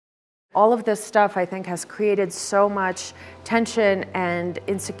All of this stuff, I think, has created so much tension and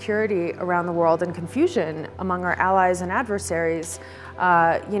insecurity around the world and confusion among our allies and adversaries.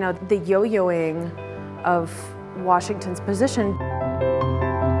 The yo-yoing of Washington's position.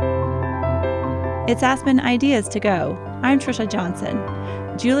 It's Aspen Ideas to Go. I'm Trisha Johnson.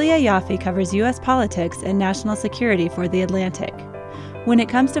 Julia Ioffe covers U.S. politics and national security for The Atlantic. When it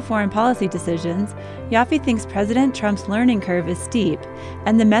comes to foreign policy decisions, Ioffe thinks President Trump's learning curve is steep,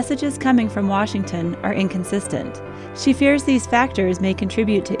 and the messages coming from Washington are inconsistent. She fears these factors may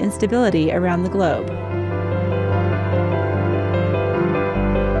contribute to instability around the globe.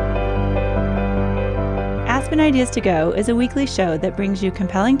 Aspen Ideas to Go is a weekly show that brings you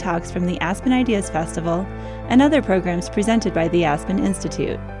compelling talks from the Aspen Ideas Festival and other programs presented by the Aspen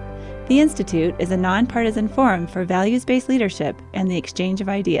Institute. The Institute is a nonpartisan forum for values-based leadership and the exchange of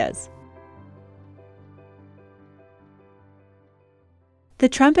ideas. The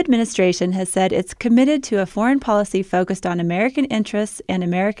Trump administration has said it's committed to a foreign policy focused on American interests and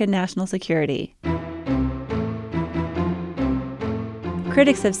American national security.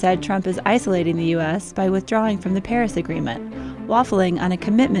 Critics have said Trump is isolating the U.S. by withdrawing from the Paris Agreement, waffling on a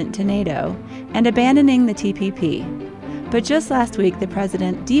commitment to NATO, and abandoning the TPP. But just last week, the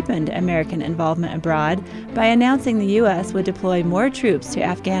president deepened American involvement abroad by announcing the U.S. would deploy more troops to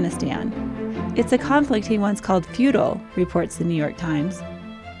Afghanistan. It's a conflict he once called futile, reports the New York Times.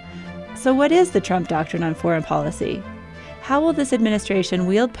 So what is the Trump doctrine on foreign policy? How will this administration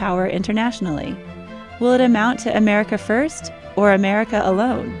wield power internationally? Will it amount to America first or America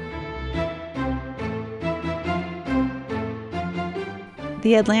alone?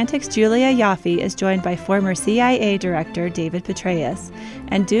 The Atlantic's Julia Ioffe is joined by former CIA Director David Petraeus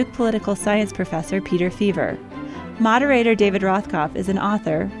and Duke political science professor Peter Feaver. Moderator David Rothkopf is an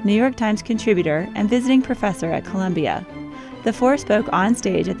author, New York Times contributor, and visiting professor at Columbia. The four spoke on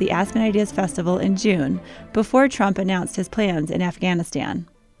stage at the Aspen Ideas Festival in June, before Trump announced his plans in Afghanistan.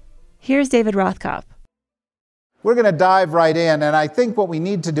 Here's David Rothkopf. We're going to dive right in, and I think what we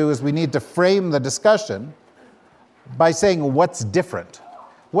need to do is we need to frame the discussion by saying what's different.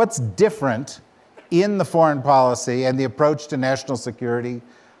 What's different in the foreign policy and the approach to national security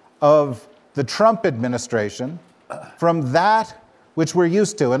of the Trump administration from that which we're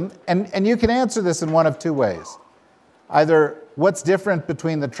used to? And you can answer this in one of two ways. Either what's different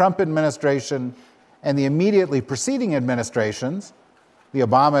between the Trump administration and the immediately preceding administrations, the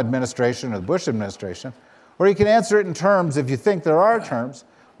Obama administration or the Bush administration, or you can answer it in terms, if you think there are terms,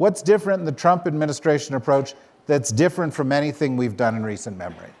 what's different in the Trump administration approach that's different from anything we've done in recent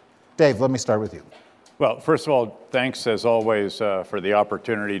memory? Dave, let me start with you. Well, first of all, thanks as always for the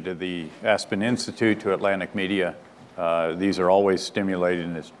opportunity to the Aspen Institute, to Atlantic Media. These are always stimulating,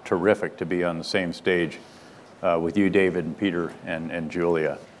 and it's terrific to be on the same stage with you, David, and Peter, and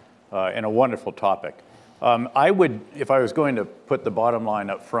Julia, and a wonderful topic. I would, if I was going to put the bottom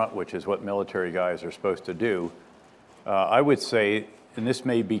line up front, which is what military guys are supposed to do, I would say, and this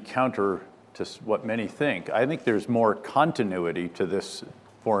may be counter to what many think, I think there's more continuity to this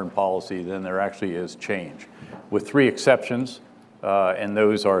foreign policy than there actually is change, with three exceptions, and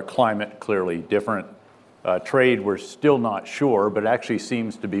those are climate, clearly different. Trade, we're still not sure, but actually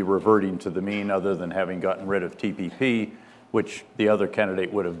seems to be reverting to the mean, other than having gotten rid of TPP, which the other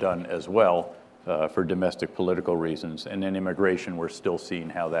candidate would have done as well for domestic political reasons. And then immigration, we're still seeing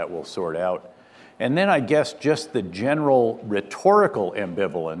how that will sort out. And then I guess just the general rhetorical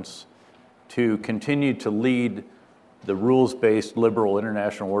ambivalence to continue to lead the rules-based liberal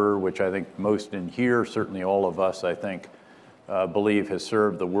international order, which I think most in here, certainly all of us, I think, believe has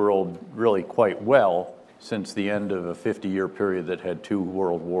served the world really quite well since the end of a 50-year period that had two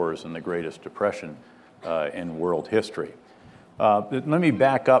world wars and the Greatest Depression in world history. Let me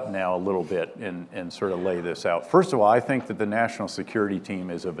back up now a little bit and sort of lay this out. First of all, I think that the national security team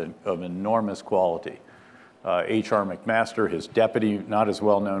is of enormous quality. H.R. McMaster, his deputy, not as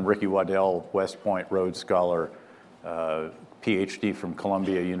well known, Ricky Waddell, West Point Rhodes Scholar, PhD from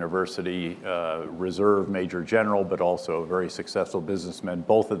Columbia University, Reserve Major General, but also a very successful businessman.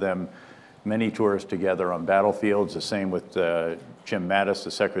 Both of them, many tours together on battlefields. The same with Jim Mattis,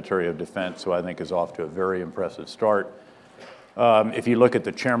 the Secretary of Defense, who I think is off to a very impressive start. If you look at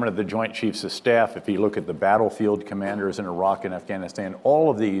the chairman of the Joint Chiefs of Staff, if you look at the battlefield commanders in Iraq and Afghanistan,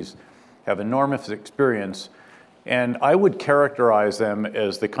 all of these have enormous experience. And I would characterize them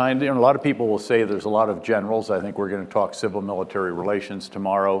as the kind, a lot of people will say there's a lot of generals. I think we're going to talk civil-military relations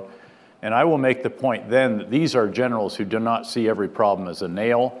tomorrow. And I will make the point then that these are generals who do not see every problem as a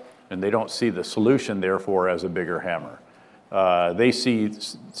nail, and they don't see the solution, therefore, as a bigger hammer. They see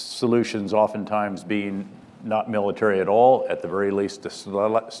solutions oftentimes being not military at all, at the very least, the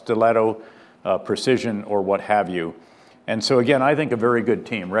stiletto precision or what have you. And so again, I think a very good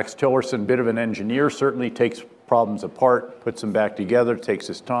team. Rex Tillerson, bit of an engineer, certainly takes problems apart, puts them back together, takes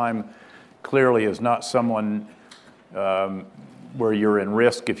his time. Clearly is not someone where you're in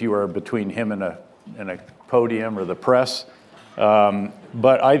risk if you are between him and a podium or the press.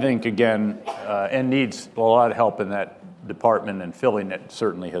 But I think, again, and needs a lot of help in that department, and filling it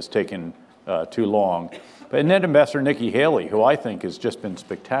certainly has taken too long. But then Ambassador Nikki Haley, who I think has just been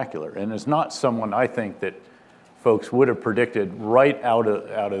spectacular, and is not someone I think that folks would have predicted right out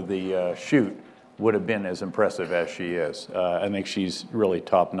of the chute would have been as impressive as she is. I think she's really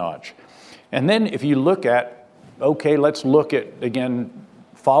top notch. And then if you look at, okay, let's look at, again,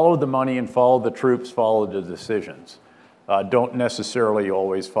 follow the money and follow the troops, follow the decisions. Don't necessarily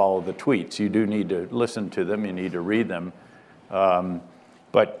always follow the tweets. You do need to listen to them, you need to read them.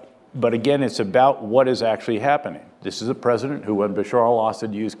 But again, it's about what is actually happening. This is a president who, when Bashar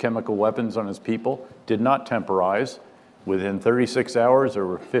al-Assad used chemical weapons on his people, did not temporize. Within 36 hours, there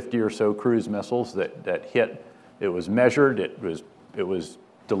were 50 or so cruise missiles that hit. It was measured, it was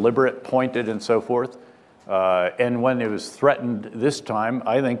deliberate, pointed, and so forth. And when it was threatened this time,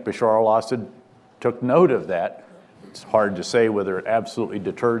 I think Bashar al-Assad took note of that. It's hard to say whether it absolutely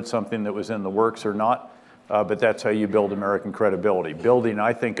deterred something that was in the works or not, but that's how you build American credibility. Building,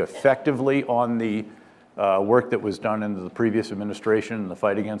 I think, effectively on the work that was done in the previous administration in the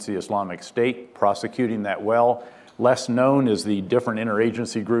fight against the Islamic State, prosecuting that well. Less known is the different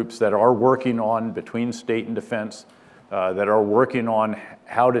interagency groups that are working on, between state and defense, that are working on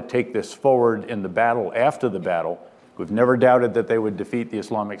how to take this forward in the battle after the battle. We've never doubted that they would defeat the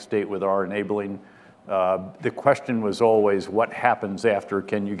Islamic State with our enabling. The question was always, what happens after?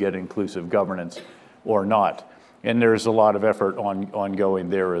 Can you get inclusive governance or not? And there's a lot of effort ongoing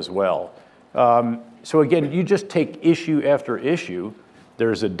there as well. So again, you just take issue after issue.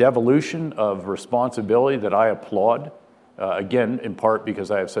 There's a devolution of responsibility that I applaud. Again, in part because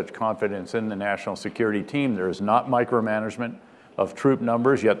I have such confidence in the national security team. There is not micromanagement of troop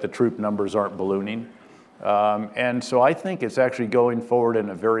numbers, yet the troop numbers aren't ballooning. And so I think it's actually going forward in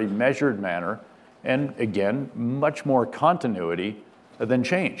a very measured manner. And again, much more continuity than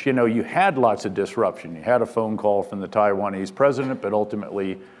change. You know, you had lots of disruption. You had a phone call from the Taiwanese president, but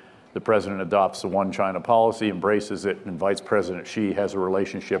ultimately the president adopts the one China policy, embraces it, and Vice President Xi has a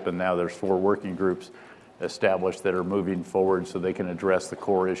relationship, and now there's 4 working groups established that are moving forward so they can address the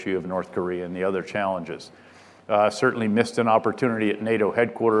core issue of North Korea and the other challenges. Certainly missed an opportunity at NATO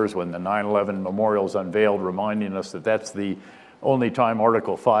headquarters when the 9/11 memorial is unveiled, reminding us that that's the only time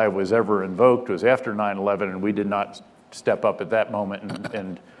Article 5 was ever invoked was after 9/11, and we did not step up at that moment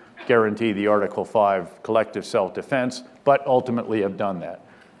and guarantee the Article 5 collective self-defense, but ultimately have done that,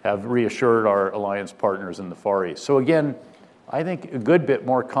 have reassured our alliance partners in the Far East. So again, I think a good bit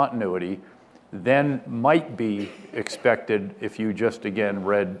more continuity than might be expected if you just, again,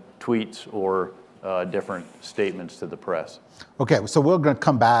 read tweets or different statements to the press. Okay, so we're going to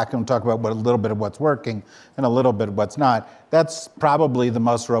come back and talk about a little bit of what's working and a little bit of what's not. That's probably the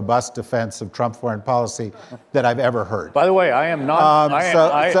most robust defense of Trump foreign policy that I've ever heard. By the way, I am not.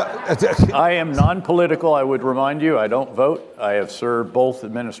 I am non-political. I would remind you, I don't vote. I have served both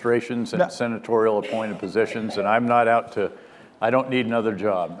administrations and senatorial appointed positions, and I'm not out to. I don't need another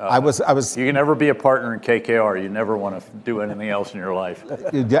job. I was. You can never be a partner in KKR. You never want to do anything else in your life.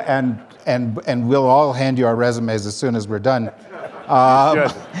 And we'll all hand you our resumes as soon as we're done,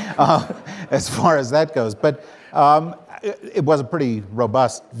 as far as that goes. But it was a pretty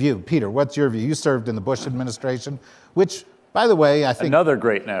robust view. Peter, what's your view? You served in the Bush administration, which, by the way, I think another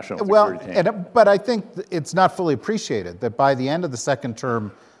great national security team. But I think it's not fully appreciated that by the end of the second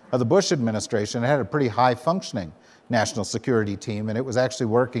term of the Bush administration, it had a pretty high functioning national security team, and it was actually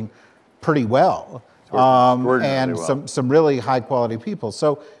working pretty well, and some really high quality people.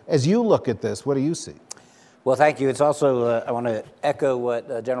 So as you look at this, what do you see? Well, thank you. It's also, I want to echo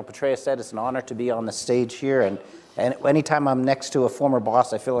what General Petraeus said. It's an honor to be on the stage here, and anytime I'm next to a former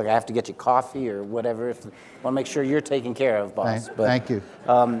boss, I feel like I have to get you coffee or whatever. I want to make sure you're taken care of, boss. Thank you.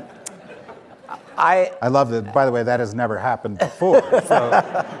 I love that. By the way, that has never happened before.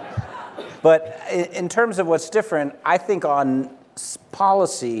 So. But in terms of what's different, I think on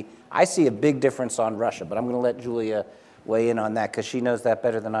policy, I see a big difference on Russia, but I'm going to let Julia weigh in on that because she knows that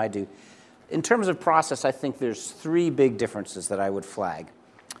better than I do. In terms of process, I think there's 3 big differences that I would flag.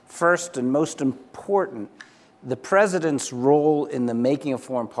 First and most important, the president's role in the making of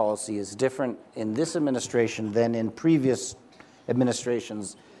foreign policy is different in this administration than in previous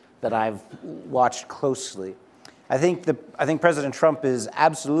administrations that I've watched closely. I think President Trump is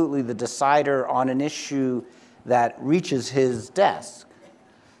absolutely the decider on an issue that reaches his desk,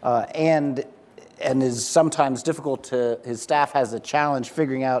 and is sometimes difficult to. His staff has a challenge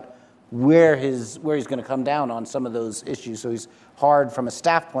figuring out where he's going to come down on some of those issues. So he's hard from a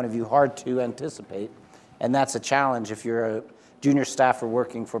staff point of view, hard to anticipate, and that's a challenge if you're a junior staffer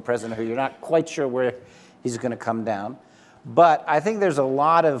working for a president who you're not quite sure where he's going to come down. But I think there's a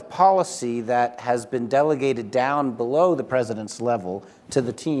lot of policy that has been delegated down below the president's level to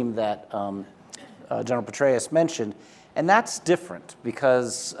the team that General Petraeus mentioned. And that's different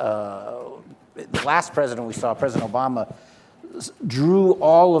because the last president we saw, President Obama, drew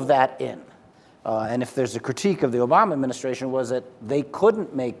all of that in. And if there's a critique of the Obama administration was that they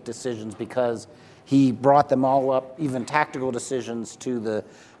couldn't make decisions because he brought them all up, even tactical decisions, to the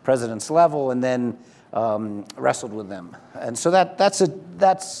president's level and then wrestled with them. And so that's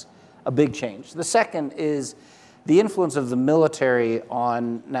a big change. The second is the influence of the military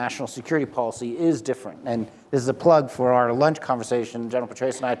on national security policy is different. And this is a plug for our lunch conversation. General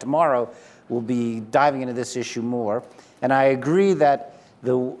Petraeus and I tomorrow will be diving into this issue more. And I agree that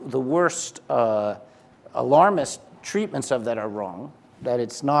the worst alarmist treatments of that are wrong, that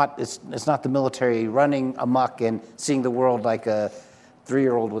it's not the military running amok and seeing the world like a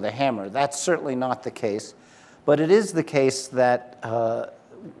 3-year-old with a hammer. That's certainly not the case. But it is the case that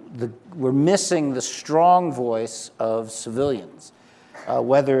we're missing the strong voice of civilians,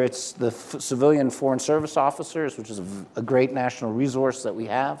 whether it's the civilian foreign service officers, which is a great national resource that we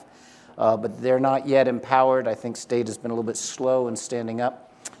have, but they're not yet empowered. I think state has been a little bit slow in standing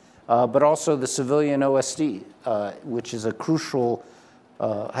up. But also the civilian OSD, which is has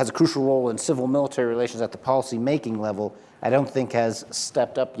a crucial role in civil-military relations at the policy-making level. I don't think has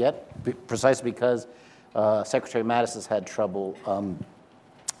stepped up yet, precisely because Secretary Mattis has had trouble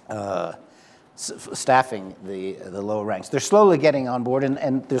staffing the lower ranks. They're slowly getting on board,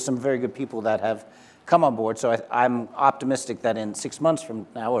 and there's some very good people that have come on board. So I'm optimistic that in 6 months from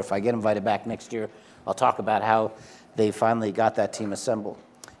now, or if I get invited back next year, I'll talk about how they finally got that team assembled.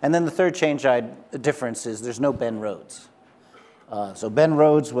 And then the third difference is there's no Ben Rhodes. So Ben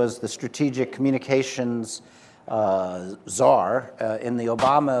Rhodes was the strategic communications czar in the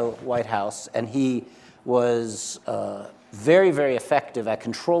Obama White House, and he was very, very effective at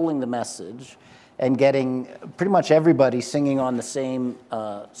controlling the message and getting pretty much everybody singing on the same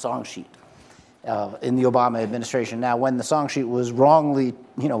song sheet in the Obama administration. Now, when the song sheet was wrongly,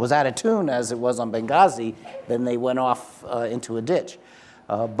 was out of tune as it was on Benghazi, then they went off into a ditch.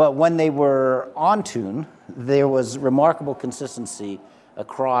 But when they were on tune, there was remarkable consistency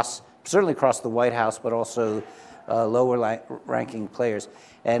certainly across the White House, but also lower-ranking players.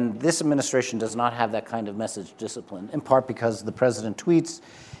 And this administration does not have that kind of message discipline, in part because the president tweets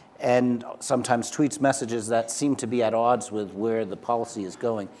and sometimes tweets messages that seem to be at odds with where the policy is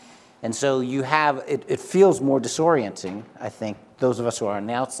going. And so it feels more disorienting, I think, those of us who are on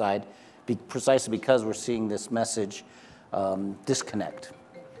the outside, precisely because we're seeing this message disconnect.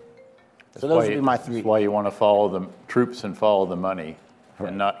 So those would be my three. That's why you want to follow the troops and follow the money,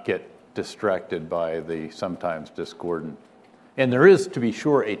 and not get distracted by the sometimes discordant. And there is, to be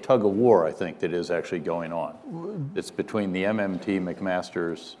sure, a tug of war, I think, that is actually going on. It's between the MMT,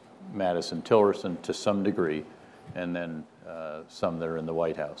 McMaster's, Mattis, and Tillerson to some degree, and then some that are in the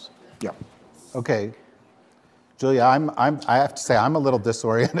White House. Yeah. Okay. Julia, I have to say, I'm a little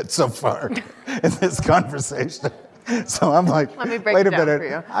disoriented so far in this conversation. So I'm like, let me break wait it a down minute. for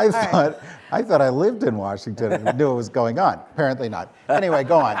you. I thought I lived in Washington and knew what was going on. Apparently not. Anyway,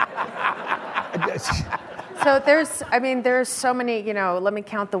 go on. So there's so many, let me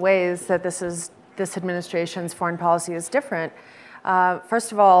count the ways that this administration's foreign policy is different.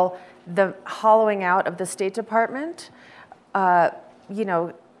 First of all, the hollowing out of the State Department,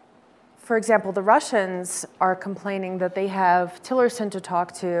 for example, the Russians are complaining that they have Tillerson to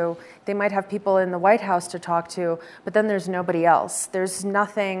talk to, they might have people in the White House to talk to, but then there's nobody else. There's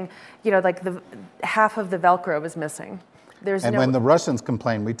nothing, like half of the Velcro is missing. And when the Russians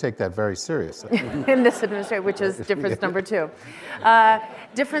complain, we take that very seriously. In this administration, which is difference number 2.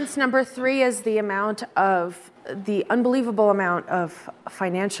 Difference number 3 is the unbelievable amount of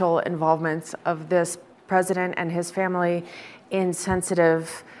financial involvement of this president and his family in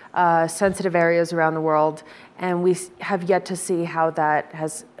sensitive areas around the world, and we have yet to see how that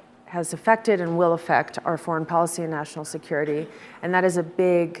has affected and will affect our foreign policy and national security, and that is a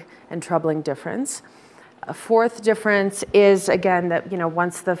big and troubling difference. A fourth difference is, again, that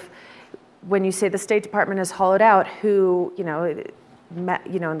when you say the State Department is hollowed out, in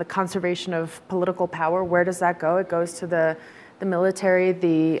the conservation of political power, where does that go? It goes to the military,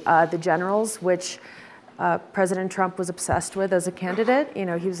 the generals, which President Trump was obsessed with as a candidate. You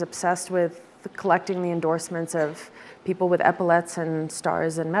know, he was obsessed with collecting the endorsements of people with epaulets and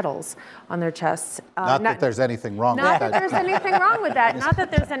stars and medals on their chests. Not that there's anything wrong with that. Not that there's anything wrong with that. Not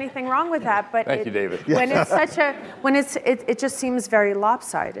that there's anything wrong with that. But Thank you, David. When it's it just seems very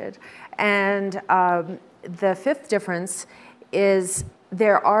lopsided. And the fifth difference is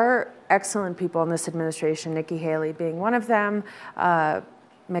there are excellent people in this administration, Nikki Haley being one of them,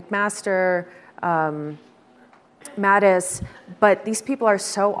 McMaster, Mattis, but these people are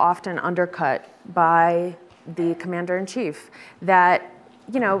so often undercut by the commander-in-chief that,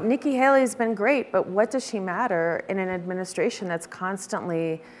 you know, Nikki Haley's been great, but what does she matter in an administration that's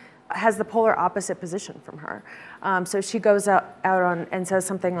constantly has the polar opposite position from her? So she goes out on and says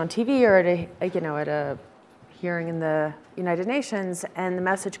something on TV or at a hearing in the United Nations, and the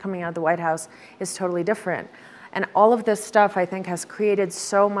message coming out of the White House is totally different. And all of this stuff, I think, has created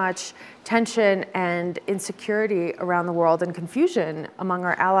so much tension and insecurity around the world and confusion among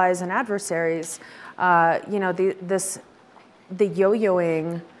our allies and adversaries. You know, the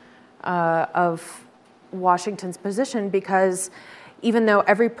yo-yoing of Washington's position, because even though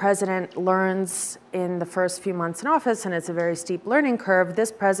every president learns in the first few months in office, and it's a very steep learning curve,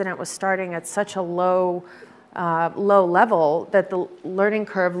 this president was starting at such a low level that the learning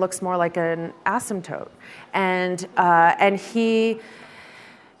curve looks more like an asymptote. And he,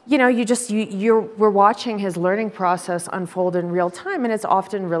 you know, we're watching his learning process unfold in real time, and it's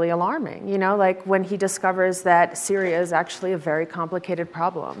often really alarming. You know, like when he discovers that Syria is actually a very complicated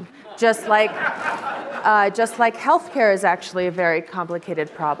problem, just like healthcare is actually a very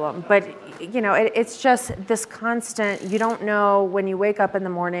complicated problem. But you know, it's just this constant. You don't know when you wake up in the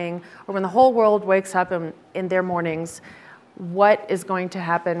morning, or when the whole world wakes up in their mornings, what is going to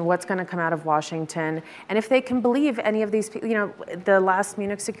happen, what's going to come out of Washington, and if they can believe any of these people. You know, the last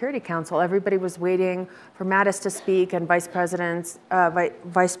Munich Security Council, everybody was waiting for Mattis to speak and Vice President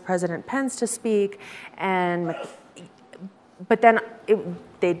Pence to speak, but then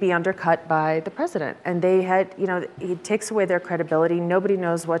they'd be undercut by the president, and they had, you know, he takes away their credibility. Nobody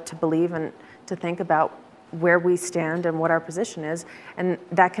knows what to believe and to think about where we stand and what our position is, and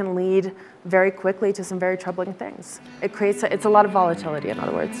that can lead very quickly to some very troubling things. It's a lot of volatility, in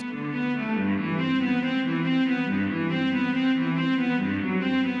other words.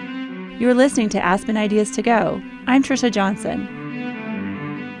 You're listening to Aspen Ideas to Go. I'm Trisha Johnson.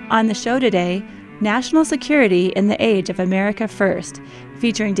 On the show today, National Security in the Age of America First,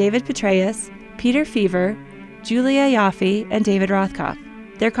 featuring David Petraeus, Peter Feaver, Julia Ioffe, and David Rothkopf.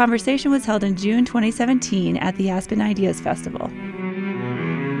 Their conversation was held in June 2017 at the Aspen Ideas Festival.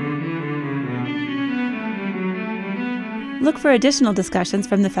 Look for additional discussions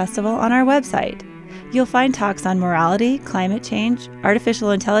from the festival on our website. You'll find talks on morality, climate change, artificial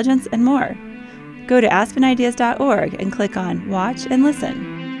intelligence, and more. Go to aspenideas.org and click on Watch and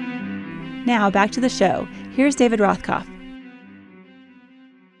Listen. Now, back to the show. Here's David Rothkopf.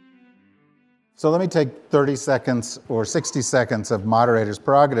 So let me take 30 seconds or 60 seconds of moderator's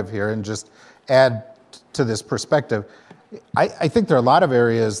prerogative here and just add to this perspective. I think there are a lot of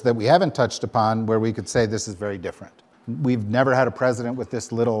areas that we haven't touched upon where we could say this is very different. We've never had a president with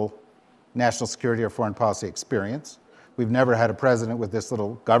this little national security or foreign policy experience. We've never had a president with this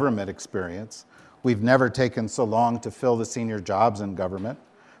little government experience. We've never taken so long to fill the senior jobs in government.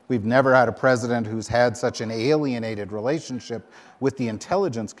 We've never had a president who's had such an alienated relationship with the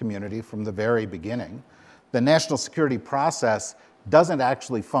intelligence community from the very beginning. The national security process doesn't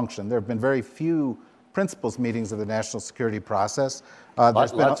actually function. There have been very few principals meetings of the national security process.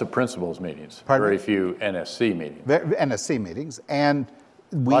 Lots of principals meetings, very few NSC meetings. NSC meetings. And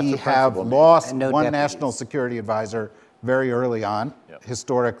we have lost one national security advisor very early on,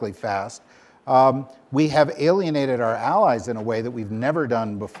 historically fast. We have alienated our allies in a way that we've never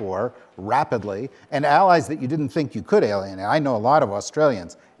done before, rapidly, and allies that you didn't think you could alienate. I know a lot of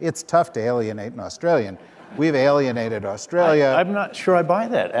Australians. It's tough to alienate an Australian. We've alienated Australia. I'm not sure I buy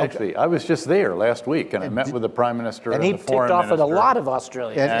that, actually. Okay. I was just there last week, and I met with the Prime Minister and the Foreign Minister. And he ticked off with a lot of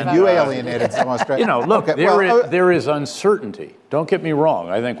Australians. And you alienated some Australians. You know, look, there is uncertainty. Don't get me wrong.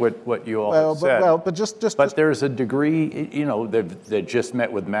 I think what you all have said. But there's a degree, you know, they just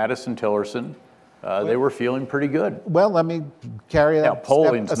met with Mattis and Tillerson. They were feeling pretty good. Well, let me carry that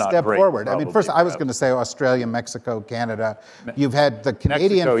a step forward. Probably, I mean, first, I was going to say Australia, Mexico, Canada. You've had the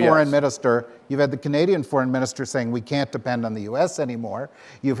Canadian foreign minister. You've had the Canadian foreign minister saying we can't depend on the U.S. anymore.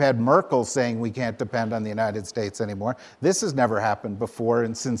 You've had Merkel saying we can't depend on the United States anymore. This has never happened before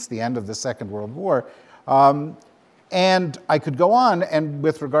and since the end of the Second World War. And I could go on, and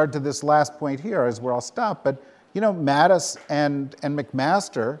with regard to this last point here is where I'll stop. But, you know, Mattis and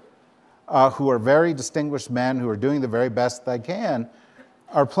McMaster who are very distinguished men who are doing the very best they can,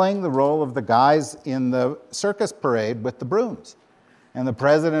 are playing the role of the guys in the circus parade with the brooms. And the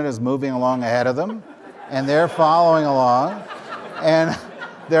president is moving along ahead of them, and they're following along. And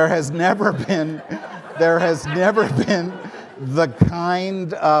there has never been the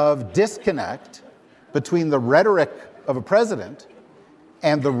kind of disconnect between the rhetoric of a president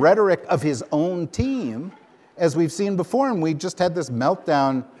and the rhetoric of his own team as we've seen before. And we just had this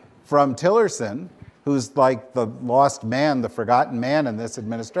meltdown from Tillerson, who's like the lost man, the forgotten man in this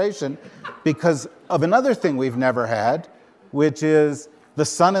administration, because of another thing we've never had, which is the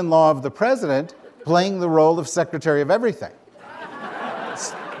son-in-law of the president playing the role of secretary of everything.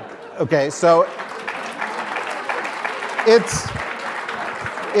 Okay, so it's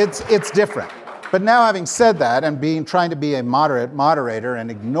different. But now, having said that, and trying to be a moderate moderator and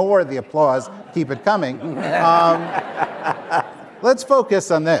ignore the applause, keep it coming, let's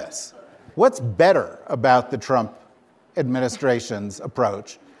focus on this. What's better about the Trump administration's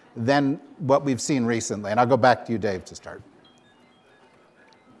approach than what we've seen recently? And I'll go back to you, Dave, to start.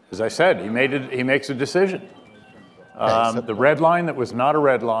 As I said, he makes a decision. The red line that was not a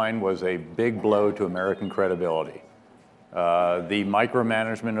red line was a big blow to American credibility. The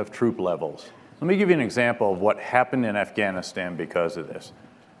micromanagement of troop levels. Let me give you an example of what happened in Afghanistan because of this.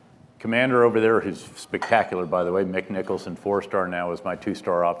 Commander over there, who's spectacular, by the way, Mick Nicholson, 4-star now, was my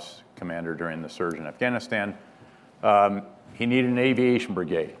 2-star ops commander during the surge in Afghanistan. He needed an aviation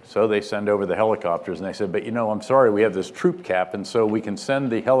brigade, so they send over the helicopters, and they said, but I'm sorry, we have this troop cap, and so we can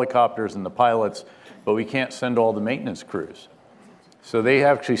send the helicopters and the pilots, but we can't send all the maintenance crews. So they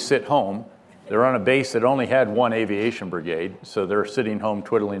actually sit home. They're on a base that only had one aviation brigade, so they're sitting home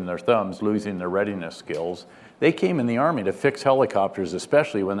twiddling their thumbs, losing their readiness skills. They came in the Army to fix helicopters,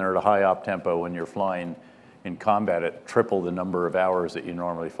 especially when they're at a high op tempo, when you're flying in combat at triple the number of hours that you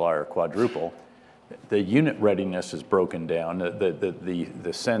normally fly, or quadruple. The unit readiness is broken down,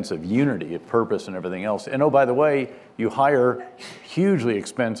 the sense of unity, of purpose, and everything else. And oh, by the way, you hire hugely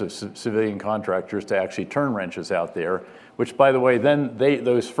expensive civilian contractors to actually turn wrenches out there, which, by the way, then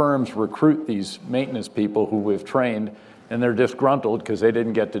those firms recruit these maintenance people who we've trained, and they're disgruntled because they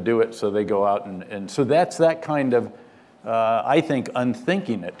didn't get to do it, so they go out and so that's that kind of, I think,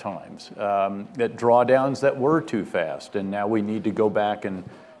 unthinking at times, that drawdowns that were too fast, and now we need to go back and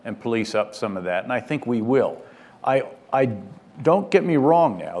police up some of that, and I think we will. I don't get me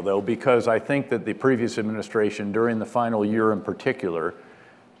wrong now, though, because I think that the previous administration, during the final year in particular,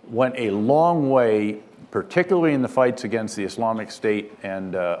 went a long way, particularly in the fights against the Islamic State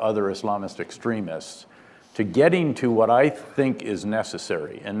and other Islamist extremists, to getting to what I think is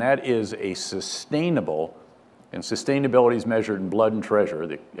necessary, and that is a sustainable, and sustainability is measured in blood and treasure,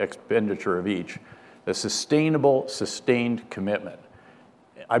 the expenditure of each, a sustainable, sustained commitment.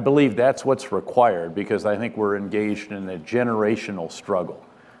 I believe that's what's required because I think we're engaged in a generational struggle.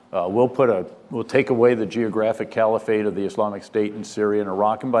 We'll take away the geographic caliphate of the Islamic State in Syria and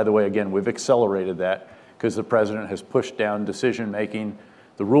Iraq, and by the way, again, we've accelerated that because the president has pushed down decision-making.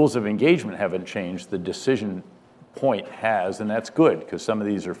 The rules of engagement haven't changed, the decision point has, and that's good because some of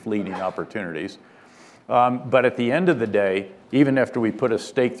these are fleeting opportunities. But at the end of the day, even after we put a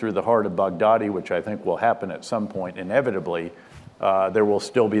stake through the heart of Baghdadi, which I think will happen at some point inevitably, there will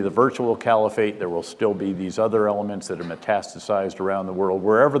still be the virtual caliphate, there will still be these other elements that are metastasized around the world.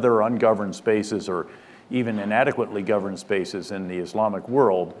 Wherever there are ungoverned spaces or even inadequately governed spaces in the Islamic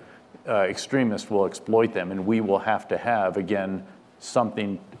world, extremists will exploit them, and we will have, again,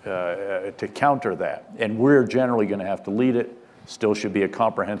 something to counter that. And we're generally going to have to lead it. Still should be a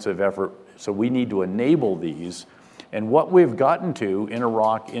comprehensive effort. So we need to enable these. And what we've gotten to in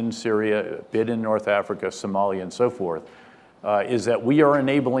Iraq, in Syria, a bit in North Africa, Somalia, and so forth, is that we are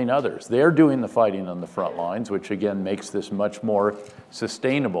enabling others. They're doing the fighting on the front lines, which again makes this much more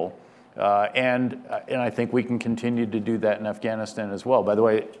sustainable. And I think we can continue to do that in Afghanistan as well. By the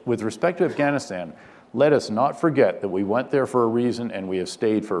way, with respect to Afghanistan, let us not forget that we went there for a reason and we have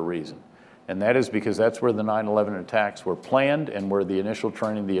stayed for a reason. And that is because that's where the 9/11 attacks were planned and where the initial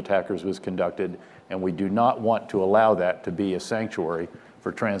training of the attackers was conducted. And we do not want to allow that to be a sanctuary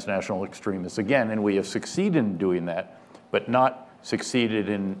for transnational extremists again. And we have succeeded in doing that, but not succeeded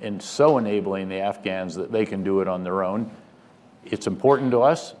in so enabling the Afghans that they can do it on their own. It's important to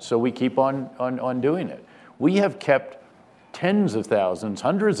us, so we keep on doing it. We have kept tens of thousands,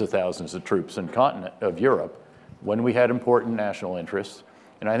 hundreds of thousands of troops in the continent of Europe when we had important national interests.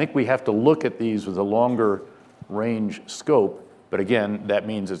 And I think we have to look at these with a longer range scope, but again, that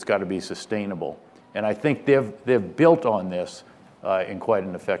means it's got to be sustainable. And I think they've built on this in quite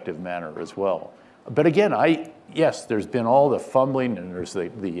an effective manner as well. But again, yes, there's been all the fumbling and there's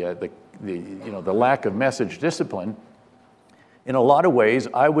the the lack of message discipline, in a lot of ways,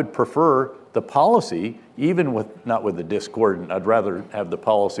 I would prefer the policy, even not with the discordant. I'd rather have the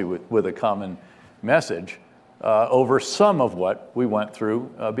policy with a common message over some of what we went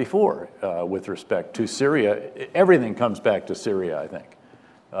through before with respect to Syria. Everything comes back to Syria, I think.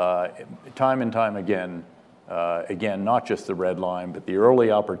 Time and time again, not just the red line, but the early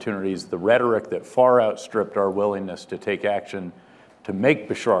opportunities, the rhetoric that far outstripped our willingness to take action to make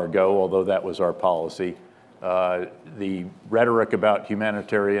Bashar go, although that was our policy. The rhetoric about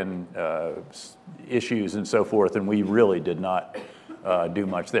humanitarian issues and so forth, and we really did not do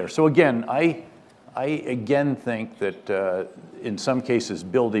much there. So again, I again think that in some cases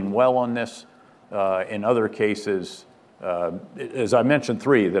building well on this, in other cases, as I mentioned,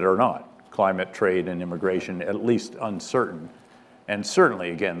 3 that are not: climate, trade, and immigration, at least uncertain. And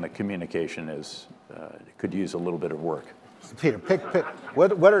certainly, again, the communication could use a little bit of work. Peter, pick.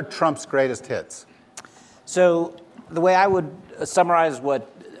 What are Trump's greatest hits? So the way I would summarize what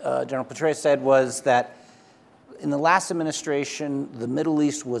General Petraeus said was that in the last administration, the Middle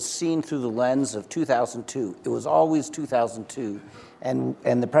East was seen through the lens of 2002. It was always 2002. And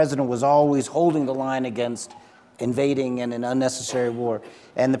the president was always holding the line against invading and an unnecessary war.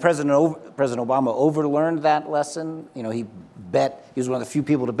 And President Obama overlearned that lesson. He was one of the few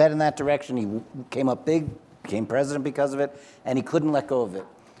people to bet in that direction. He came up big, became president because of it, and he couldn't let go of it.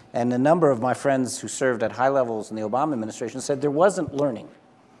 And a number of my friends who served at high levels in the Obama administration said there wasn't learning,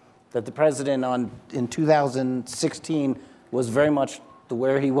 that the president in 2016 was very much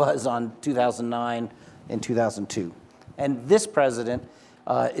where he was on 2009 and 2002. And this president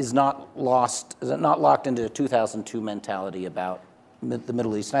is not locked into a 2002 mentality about the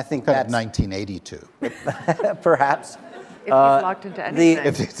Middle East. And I think that's 1982. Perhaps. If he's locked into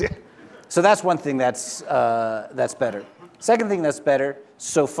anything. So that's one thing that's better. Second thing that's better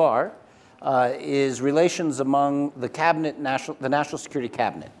so far is relations among the National Security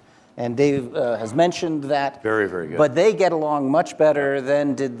Cabinet. And Dave has mentioned that. Very, very good. But they get along much better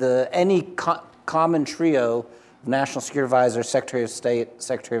than did any common trio of National Security Advisor, Secretary of State,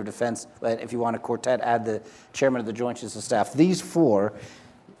 Secretary of Defense. If you want a quartet, add the Chairman of the Joint Chiefs of Staff. These 4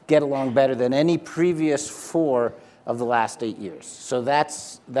 get along better than any previous 4 of the last 8 years. So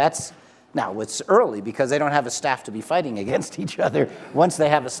that's now, it's early because they don't have a staff to be fighting against each other. Once they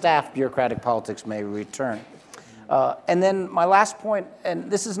have a staff, bureaucratic politics may return. And then my last point, and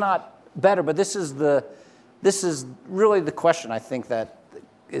this is not better, but this is really the question I think that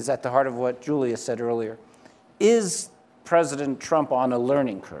is at the heart of what Julia said earlier. Is President Trump on a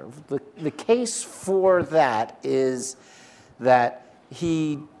learning curve? The case for that is that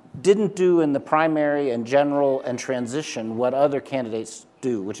he didn't do in the primary and general and transition what other candidates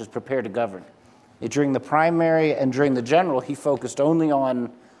do, which is prepare to govern. During the primary and during the general, he focused only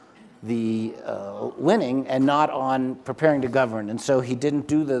on the winning and not on preparing to govern. And so he didn't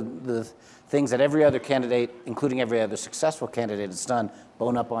do the things that every other candidate, including every other successful candidate, has done: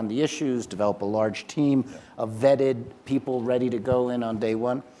 bone up on the issues, develop a large team of vetted people ready to go in on day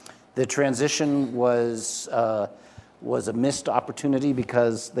one. The transition was a missed opportunity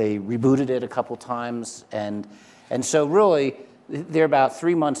because they rebooted it a couple times, and so really they're about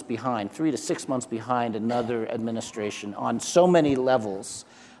 3 months behind, 3 to 6 months behind another administration on so many levels.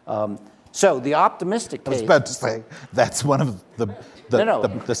 So the optimistic case. I was about to say that's one of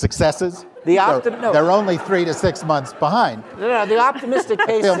the successes. They're only 3 to 6 months behind. No, the optimistic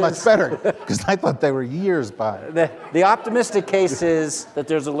case I feel much better because I thought they were years behind. The optimistic case is that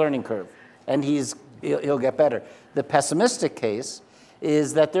there's a learning curve, and he'll get better. The pessimistic case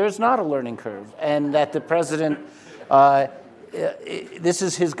is that there's not a learning curve, and that the president, this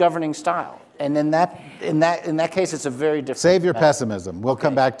is his governing style. And in that case, it's a very different. Save your pessimism. We'll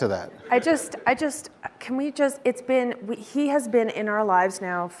come back to that. He has been in our lives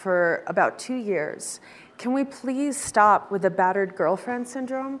now for about 2 years. Can we please stop with the battered girlfriend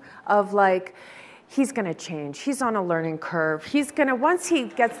syndrome of like, he's going to change. He's on a learning curve. Once he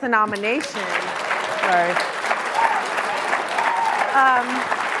gets the nomination, sorry.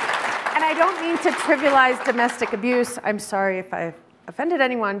 And I don't mean to trivialize domestic abuse. I'm sorry if I offended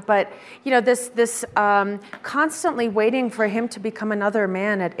anyone, but this constantly waiting for him to become another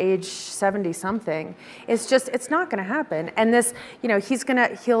man at age 70-something it's not going to happen. And this,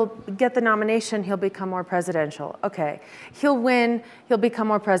 he'll get the nomination, he'll become more presidential. Okay, he'll win, he'll become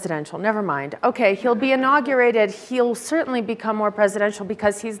more presidential. Never mind. Okay, he'll be inaugurated, he'll certainly become more presidential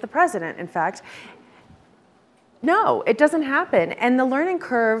because he's the president, in fact. No, it doesn't happen. And the learning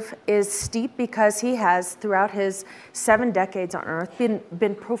curve is steep because he has, throughout his 7 decades on Earth,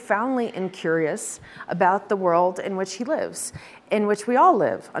 been profoundly incurious about the world in which he lives, in which we all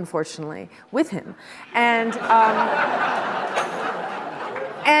live, unfortunately, with him. And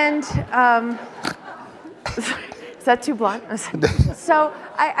is that too blunt? So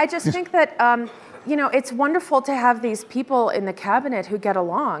I just think that, it's wonderful to have these people in the cabinet who get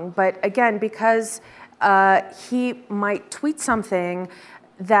along. But again, because he might tweet something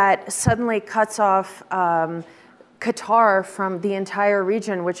that suddenly cuts off Qatar from the entire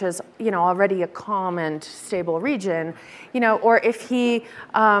region, which is, already a calm and stable region, or if he,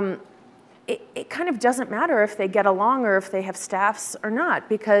 it kind of doesn't matter if they get along or if they have staffs or not,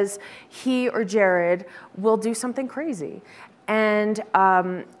 because he or Jared will do something crazy. And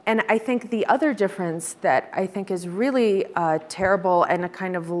I think the other difference that I think is really terrible and a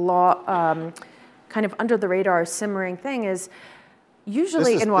kind of kind of under the radar simmering thing is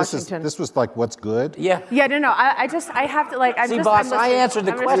usually in Washington. This was like what's good? Yeah. Yeah, no. I have to like. See, boss, I answered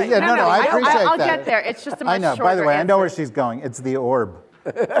the question. Yeah, no, I appreciate that. I'll get there. It's just a much I know. shorter By the way, I know answer. where she's going. It's the orb.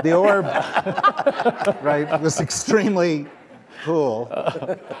 The orb, right, was extremely cool.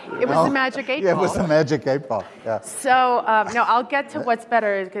 It was the magic 8 ball. Yeah, it was the magic 8 ball. Yeah. So, no, I'll get to what's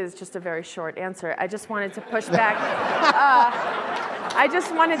better because it's just a very short answer. I just wanted to push back.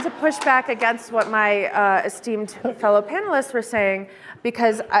 Against what my esteemed fellow panelists were saying,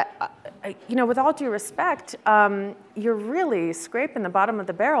 because with all due respect, you're really scraping the bottom of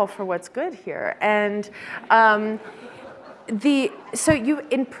the barrel for what's good here. And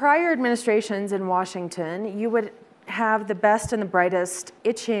in prior administrations in Washington, you would have the best and the brightest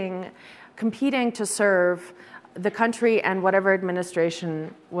competing to serve the country and whatever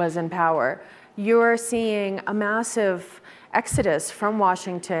administration was in power. You're seeing a massive exodus from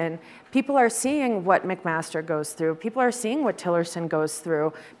Washington. People are seeing what McMaster goes through. People are seeing what Tillerson goes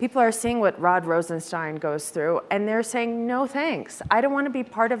through. People are seeing what Rod Rosenstein goes through. And they're saying, no thanks. I don't want to be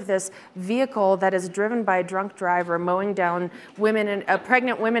part of this vehicle that is driven by a drunk driver mowing down women and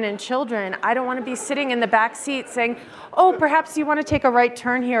pregnant women and children. I don't want to be sitting in the back seat saying, oh, perhaps you want to take a right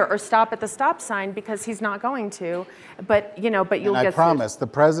turn here or stop at the stop sign, because he's not going to. But you'll get And I promise the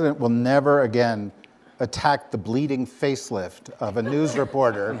president will never again attack the bleeding facelift of a news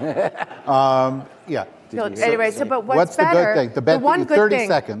reporter. Yeah. Anyway, but what's the better? good thing? The one good 30 thing.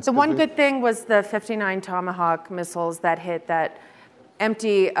 seconds. The one good thing was the 59 Tomahawk missiles that hit that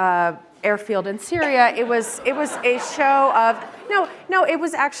empty airfield in Syria. It was a show of no. It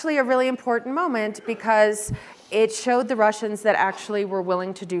was actually a really important moment because it showed the Russians that actually were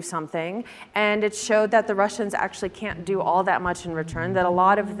willing to do something, and it showed that the Russians actually can't do all that much in return. That a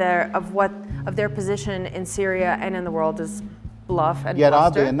lot of their position in Syria and in the world is bluff and Yet,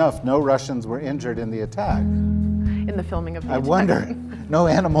 bluster. oddly enough, no Russians were injured in the attack. In the filming of the I attack. wonder. No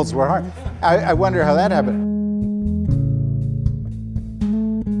animals were harmed. I wonder how that happened.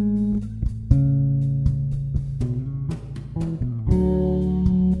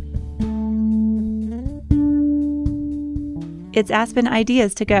 It's Aspen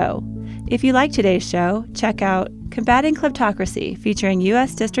Ideas to Go. If you like today's show, check out Combating Kleptocracy, featuring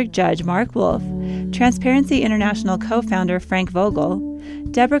U.S. District Judge Mark Wolf, Transparency International co-founder Frank Vogel,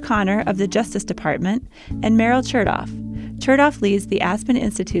 Deborah Connor of the Justice Department, and Meryl Chertoff. Chertoff leads the Aspen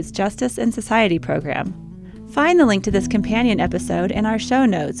Institute's Justice and Society program. Find the link to this companion episode in our show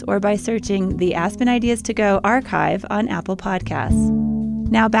notes or by searching the Aspen Ideas to Go archive on Apple Podcasts.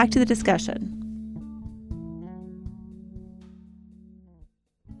 Now back to the discussion.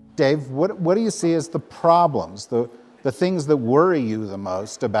 Dave, what do you see as the problems, the things that worry you the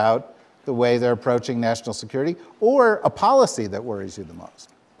most about the way they're approaching national security, or a policy that worries you the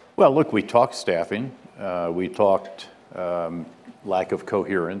most? Well, look, we talked staffing. We talked lack of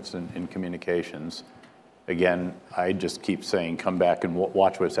coherence in communications. Again, I just keep saying, come back and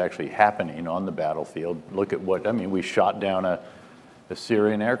watch what's actually happening on the battlefield. Look at we shot down a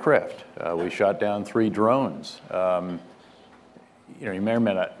Syrian aircraft. We shot down 3 drones. You may or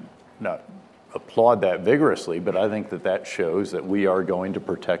may not applaud that vigorously, but I think that shows that we are going to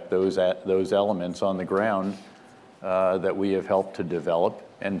protect those elements on the ground that we have helped to develop.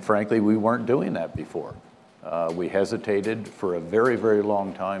 And frankly, we weren't doing that before. We hesitated for a very, very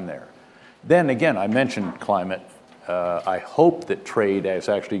long time there. Then again, I mentioned climate. I hope that trade is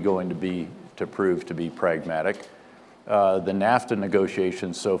actually going to prove to be pragmatic. The NAFTA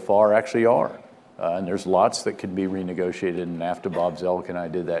negotiations so far actually are. And there's lots that could be renegotiated in NAFTA. Bob Zelk and I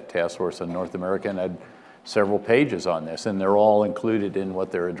did that task force on North America and had several pages on this, and they're all included in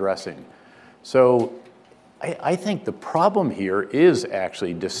what they're addressing. So I think the problem here is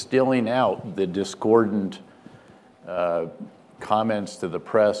actually distilling out the discordant comments to the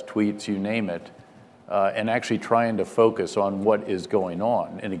press, tweets, you name it, and actually trying to focus on what is going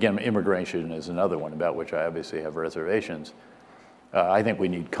on. And again, immigration is another one about which I obviously have reservations. I think we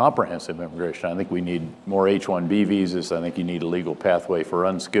need comprehensive immigration. I think we need more H-1B visas. I think you need a legal pathway for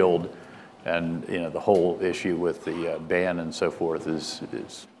unskilled. And the whole issue with the ban and so forth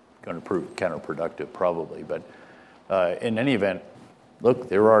is going to prove counterproductive probably. But in any event, look,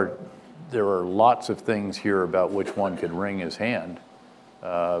 there are lots of things here about which one could wring his hand.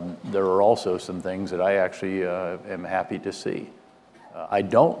 There are also some things that I actually am happy to see. I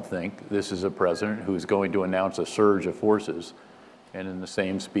don't think this is a president who's going to announce a surge of forces and in the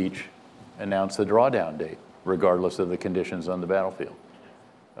same speech announce the drawdown date, regardless of the conditions on the battlefield.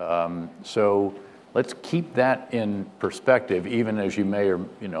 So let's keep that in perspective, even as you may or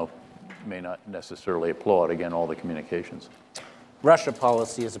may not necessarily applaud, again, all the communications. Russia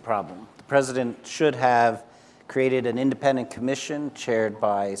policy is a problem. The president should have created an independent commission chaired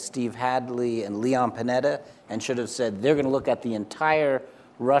by Steve Hadley and Leon Panetta, and should have said they're going to look at the entire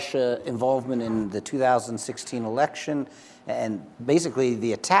Russia involvement in the 2016 election and basically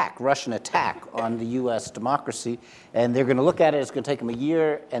the Russian attack on the U.S. democracy. And they're going to look at it. It's going to take them a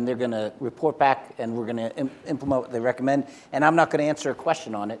year, and they're going to report back, and we're going to implement what they recommend. And I'm not going to answer a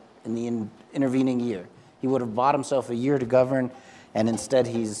question on it in the intervening year. He would have bought himself a year to govern, and instead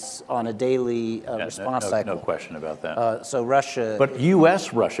he's on a daily response cycle. No question about that. So Russia... But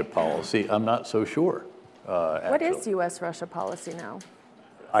U.S.-Russia policy, I'm not so sure. What is U.S.-Russia policy now?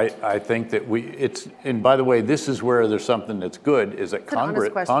 I think that and by the way, this is where there's something that's good, is that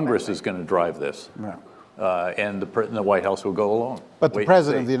Congress is going to drive this. Yeah. And the White House will go along. But the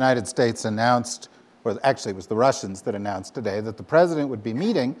President of the United States announced, or actually it was the Russians that announced today, that the President would be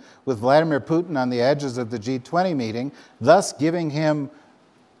meeting with Vladimir Putin on the edges of the G20 meeting, thus giving him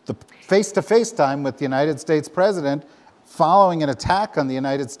the face-to-face time with the United States President following an attack on the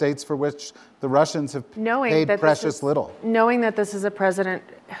United States for which the Russians have paid precious little. Knowing that this is a president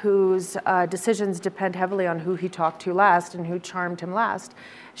whose decisions depend heavily on who he talked to last and who charmed him last.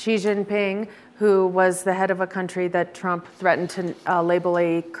 Xi Jinping, who was the head of a country that Trump threatened to label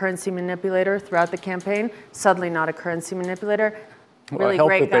a currency manipulator throughout the campaign, suddenly not a currency manipulator. Really well,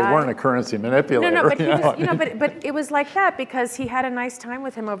 great guy. They weren't a currency manipulator. No, but he was, but it was like that because he had a nice time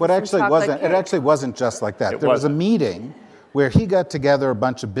with him over some chocolate cake. It actually wasn't just like that. There was a meeting where he got together a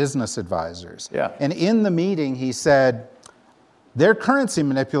bunch of business advisors. Yeah. And in the meeting, he said, they're currency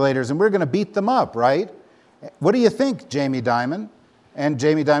manipulators and we're going to beat them up, right? What do you think, Jamie Dimon? And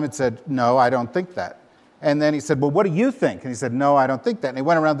Jamie Dimon said, no, I don't think that. And then he said, well, what do you think? And he said, no, I don't think that. And he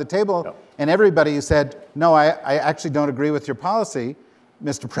went around the table and everybody said, no, I actually don't agree with your policy,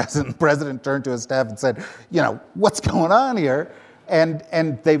 Mr. President. The president turned to his staff and said, what's going on here? And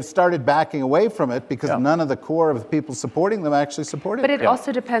they've started backing away from it because none of the core of the people supporting them actually supported it. But it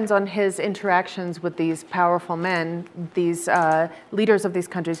also depends on his interactions with these powerful men, these leaders of these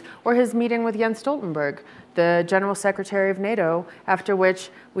countries, or his meeting with Jens Stoltenberg, the General Secretary of NATO, after which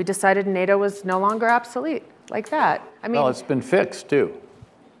we decided NATO was no longer obsolete, like that. I mean, well, it's been fixed, too.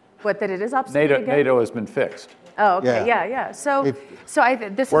 What, that it is obsolete again? NATO has been fixed. Oh, okay, yeah. So this is why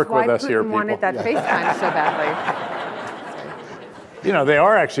Putin wanted that FaceTime so badly.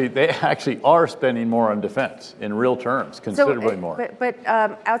 They actually are spending more on defense in real terms, considerably more. But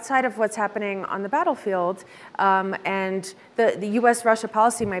outside of what's happening on the battlefield, and the U.S.-Russia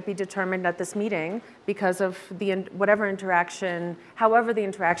policy might be determined at this meeting because of however the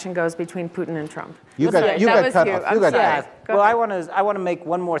interaction goes between Putin and Trump. You got cut off. Well, I want to make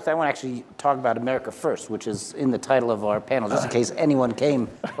one more thing. I want to actually talk about America First, which is in the title of our panel, just in case anyone came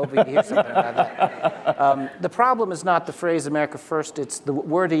hoping to hear something about that. The problem is not the phrase America First, it's the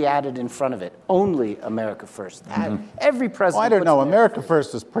word he added in front of it, only America First. Every president. Well, I don't know. America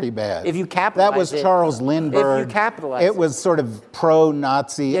First was pretty bad. If you capitalize that was Charles Lindbergh. If you capitalize it was sort of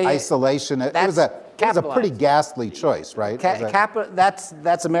pro-Nazi isolation. It was a pretty ghastly choice, right?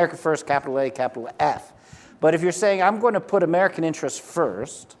 That's America First, capital A, capital F. But if you're saying, I'm going to put American interests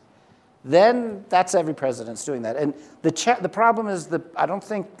first, then that's every president's doing that. And the problem is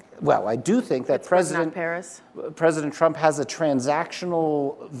I do think that President Trump has a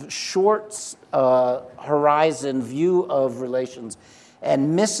transactional, short horizon view of relations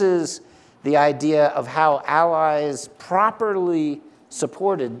and misses the idea of how allies properly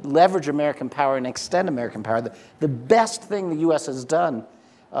supported leverage American power and extend American power. The best thing the U.S. has done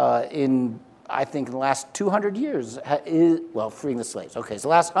in the last 200 years freeing the slaves. Okay, so the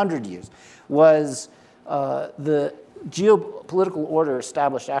last 100 years was the geopolitical order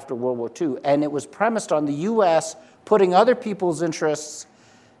established after World War II, and it was premised on the U.S. putting other people's interests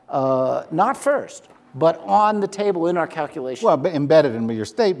not first, but on the table in our calculation. Well, but embedded in your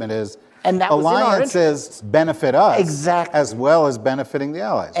statement is And that was in our alliances benefit us Exactly. as well as benefiting the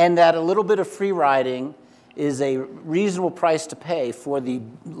allies. And that a little bit of free riding is a reasonable price to pay for the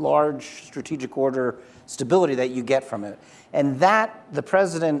large strategic order stability that you get from it. And that the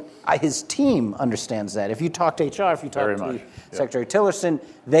president, his team understands that. If you talk to HR, if you talk to Secretary Tillerson,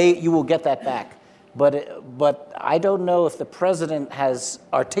 you will get that back. But I don't know if the president has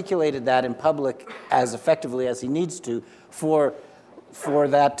articulated that in public as effectively as he needs to for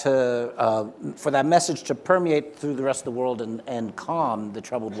that message to permeate through the rest of the world and calm the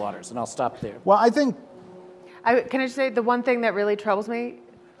troubled waters. And I'll stop there. Well, I think. Can I just say the one thing that really troubles me?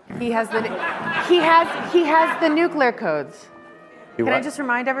 He has the nuclear codes. Can I just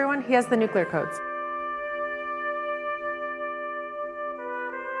remind everyone? He has the nuclear codes.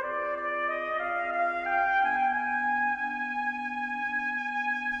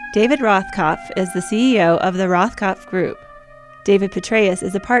 David Rothkopf is the CEO of the Rothkopf Group. David Petraeus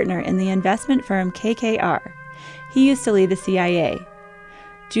is a partner in the investment firm KKR. He used to lead the CIA.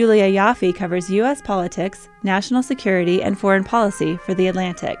 Julia Yaffe covers U.S. politics, national security, and foreign policy for The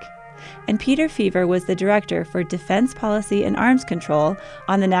Atlantic. And Peter Feaver was the director for defense policy and arms control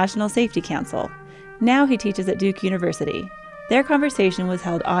on the National Safety Council. Now he teaches at Duke University. Their conversation was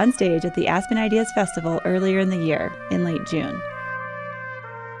held on stage at the Aspen Ideas Festival earlier in the year, in late June.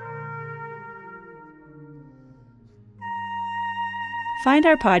 Find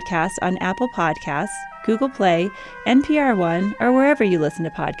our podcast on Apple Podcasts, Google Play, NPR One, or wherever you listen to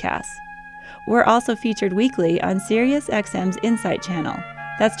podcasts. We're also featured weekly on SiriusXM's Insight channel.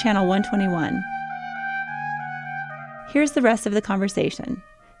 That's channel 121. Here's the rest of the conversation.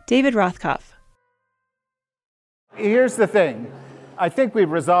 David Rothkopf. Here's the thing. I think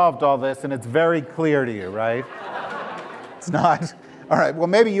we've resolved all this, and it's very clear to you, right? It's not. All right, well,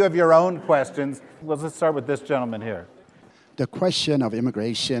 maybe you have your own questions. Well, let's start with this gentleman here. The question of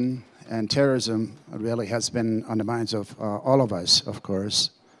immigration and terrorism really has been on the minds of all of us, of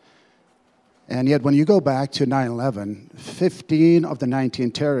course. And yet, when you go back to 9/11, 15 of the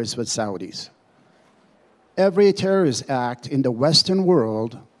 19 terrorists were Saudis. Every terrorist act in the Western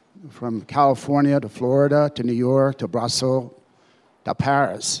world, from California to Florida to New York to Brussels to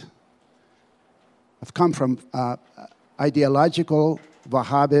Paris, have come from ideological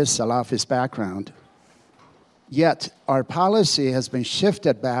Wahhabist, Salafist background. Yet our policy has been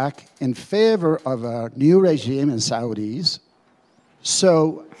shifted back in favor of a new regime in Saudis.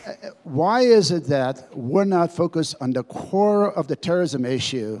 So why is it that we're not focused on the core of the terrorism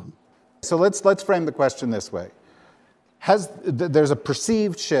issue? So let's frame the question this way. There's a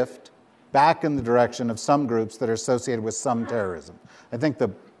perceived shift back in the direction of some groups that are associated with some terrorism. I think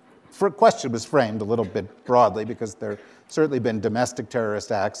the question was framed a little bit broadly because there certainly been domestic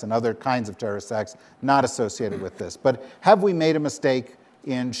terrorist acts and other kinds of terrorist acts not associated with this. But have we made a mistake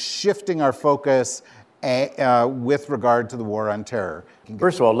in shifting our focus with regard to the war on terror?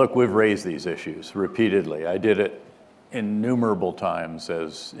 First of all, look, we've raised these issues repeatedly. I did it innumerable times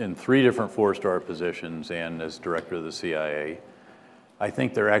as in 3 different 4-star positions and as director of the CIA. I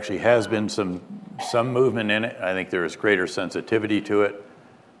think there actually has been some movement in it. I think there is greater sensitivity to it.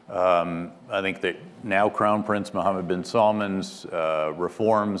 I think that now Crown Prince Mohammed bin Salman's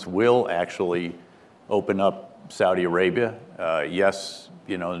reforms will actually open up Saudi Arabia. Yes,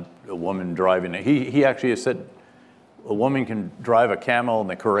 a woman driving it. He actually has said a woman can drive a camel in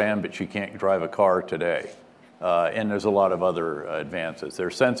the Quran, but she can't drive a car today. And there's a lot of other advances. They're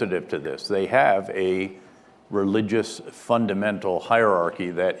sensitive to this. They have a religious fundamental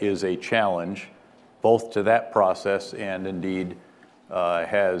hierarchy that is a challenge both to that process and indeed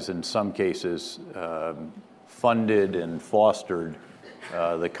has in some cases funded and fostered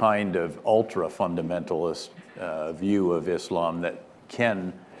the kind of ultra-fundamentalist view of Islam that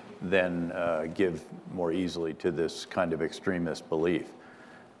can then give more easily to this kind of extremist belief.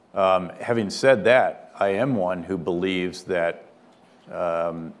 Having said that, I am one who believes that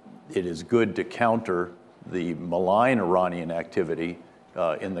it is good to counter the malign Iranian activity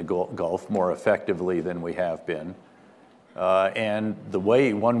in the Gulf more effectively than we have been. And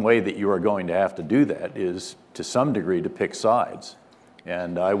one way that you are going to have to do that is to some degree to pick sides.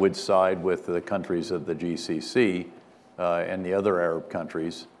 And I would side with the countries of the GCC and the other Arab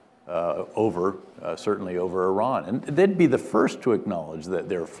countries certainly over Iran. And they'd be the first to acknowledge that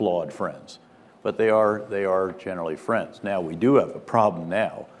they're flawed friends, but they are generally friends. Now, we do have a problem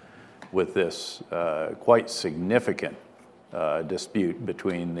now with this quite significant dispute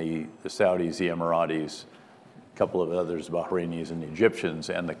between the Saudis, the Emiratis, a couple of others, Bahrainis and Egyptians,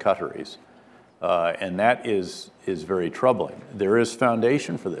 and the Qataris. And that is very troubling. There is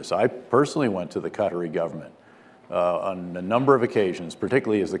foundation for this. I personally went to the Qatari government on a number of occasions,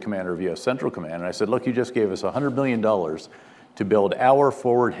 particularly as the commander of U.S. Central Command, and I said, look, you just gave us $100 million to build our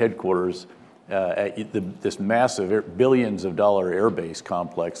forward headquarters at this massive billions of dollar air base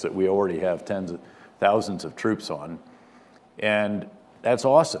complex that we already have tens of thousands of troops on. And that's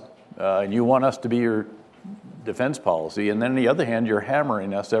awesome. And you want us to be your defense policy. And then on the other hand, you're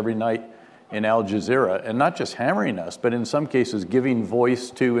hammering us every night in Al Jazeera, and not just hammering us, but in some cases giving voice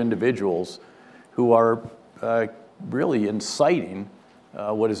to individuals who are really inciting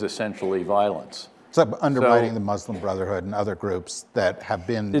what is essentially violence. So undermining the Muslim Brotherhood and other groups that have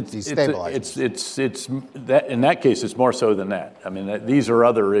been destabilizing. It's that in that case, it's more so than that. I mean, these are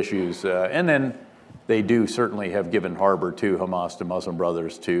other issues, and then they do certainly have given harbor to Hamas, to Muslim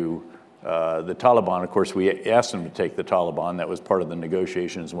Brothers, to the Taliban. Of course, we asked them to take the Taliban. That was part of the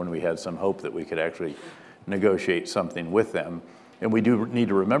negotiations when we had some hope that we could actually negotiate something with them. And we do need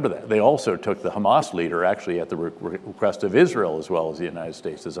to remember that. They also took the Hamas leader actually at the request of Israel as well as the United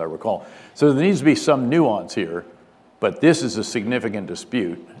States, as I recall. So there needs to be some nuance here, but this is a significant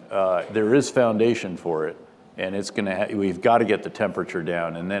dispute. There is foundation for it, and it's going to. We've got to get the temperature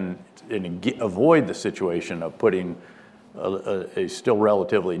down, and then avoid the situation of putting a still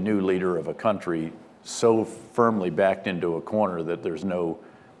relatively new leader of a country so firmly backed into a corner that there's no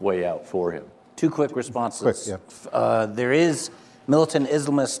way out for him. Two quick responses. Quick, yeah. There is militant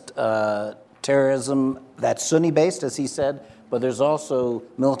Islamist terrorism that's Sunni-based, as he said, but there's also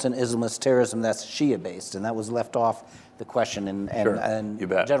militant Islamist terrorism that's Shia-based, and that was left off the question, and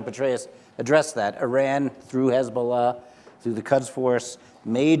General Petraeus addressed that. Iran, through Hezbollah, through the Quds Force,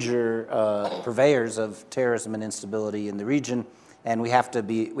 major purveyors of terrorism and instability in the region, and we have to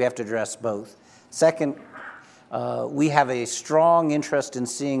address both. Second, we have a strong interest in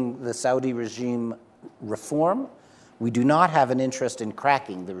seeing the Saudi regime reform. We do not have an interest in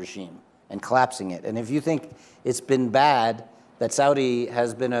cracking the regime and collapsing it. And if you think it's been bad that Saudi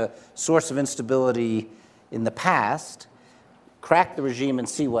has been a source of instability in the past, crack the regime and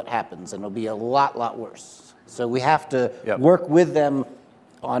see what happens, and it'll be a lot worse. So we have to work with them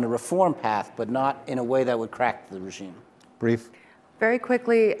on a reform path, but not in a way that would crack the regime. Brief. Very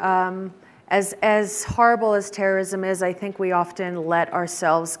quickly, as horrible as terrorism is, I think we often let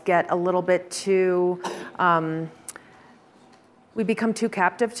ourselves get a little bit too, we become too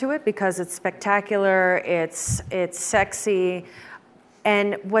captive to it because it's spectacular, it's sexy.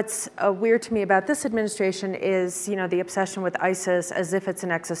 And what's weird to me about this administration is, the obsession with ISIS as if it's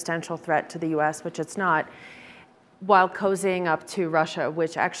an existential threat to the US, which it's not, while cozying up to Russia,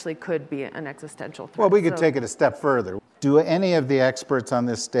 which actually could be an existential threat. Well, we could take it a step further. Do any of the experts on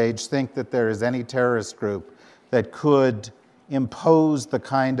this stage think that there is any terrorist group that could impose the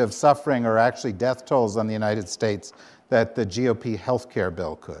kind of suffering or actually death tolls on the United States that the GOP healthcare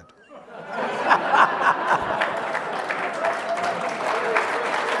bill could?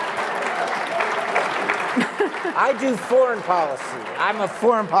 I do foreign policy. I'm a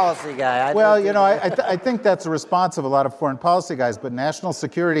foreign policy guy. I think that's a response of a lot of foreign policy guys, but national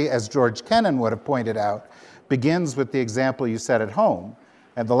security, as George Kennan would have pointed out, begins with the example you set at home.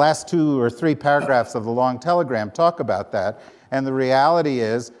 And the last 2 or 3 paragraphs of the long telegram talk about that. And the reality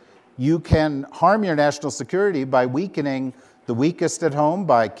is you can harm your national security by weakening the weakest at home,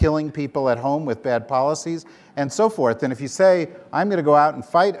 by killing people at home with bad policies, and so forth. And if you say, I'm going to go out and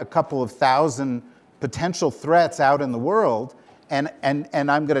fight a couple of thousand potential threats out in the world, and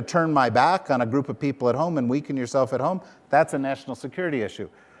I'm going to turn my back on a group of people at home and weaken yourself at home, that's a national security issue.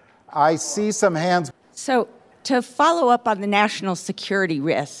 I see some hands. So to follow up on the national security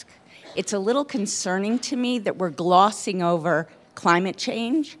risk, it's a little concerning to me that we're glossing over climate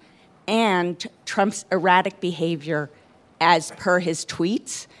change and Trump's erratic behavior as per his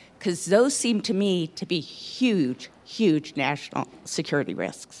tweets, because those seem to me to be huge national security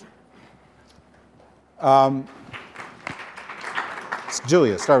risks.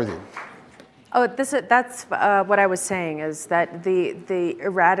 Julia, start with you. Oh, that's what I was saying, is that the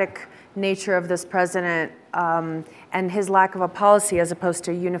erratic nature of this president and his lack of a policy as opposed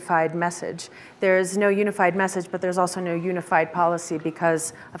to a unified message. There's no unified message, but there's also no unified policy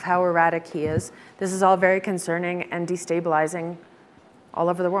because of how erratic he is. This is all very concerning and destabilizing all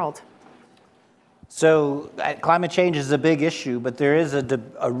over the world. So climate change is a big issue, but there is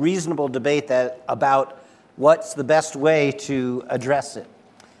a reasonable debate about what's the best way to address it.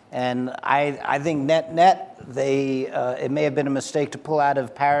 And I think net, it may have been a mistake to pull out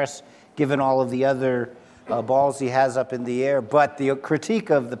of Paris, given all of the other balls he has up in the air. But the critique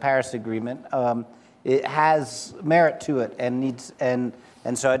of the Paris Agreement, it has merit to it, and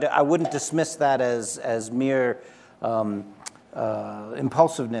And so I wouldn't dismiss that as mere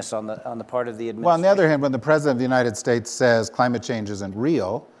impulsiveness on the part of the administration. Well, on the other hand, when the President of the United States says climate change isn't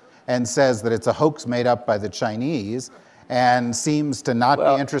real and says that it's a hoax made up by the Chinese and seems to not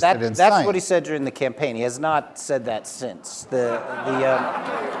be interested in that's science. what he said during the campaign. He has not said that since,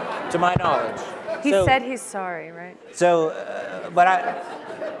 to my knowledge. He said he's sorry, right? So, but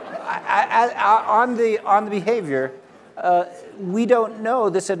on the behavior, we don't know.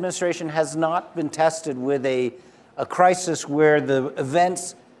 This administration has not been tested with a crisis where the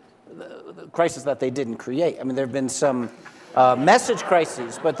events, the crisis that they didn't create. I mean, there have been some message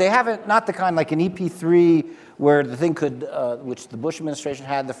crises, but they haven't, not the kind like an EP3 where the thing could, which the Bush administration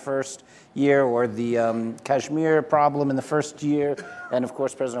had the first year, or the Kashmir problem in the first year, and of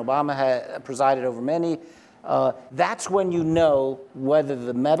course President Obama had presided over many. That's when you know whether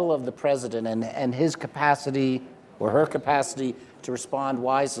the mettle of the president and his capacity or her capacity to respond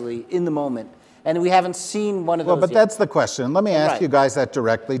wisely in the moment. And we haven't seen one of those But yet. that's the question. Let me ask Right. you guys that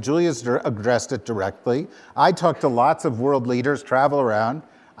directly. Julia's addressed it directly. I talk to lots of world leaders, travel around.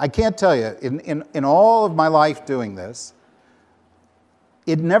 I can't tell you, in all of my life doing this,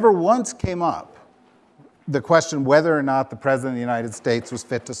 it never once came up, the question whether or not the President of the United States was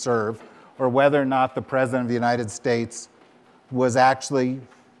fit to serve, or whether or not the President of the United States was actually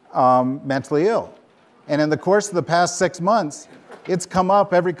mentally ill. And in the course of the past 6 months, it's come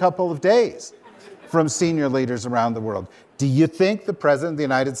up every couple of days from senior leaders around the world. Do you think the President of the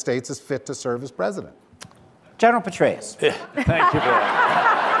United States is fit to serve as president? General Petraeus. Thank you for that.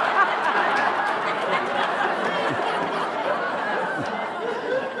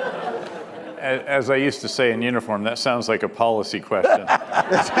 As I used to say in uniform, that sounds like a policy question.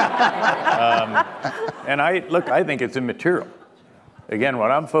 And I think it's immaterial. Again,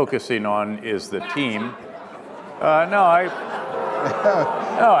 what I'm focusing on is the team.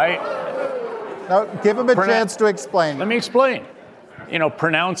 No, give him a chance to explain. Let me explain.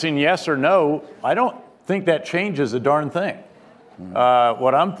 Pronouncing yes or no, I don't think that changes a darn thing.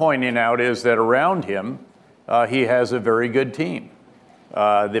 What I'm pointing out is that around him, he has a very good team.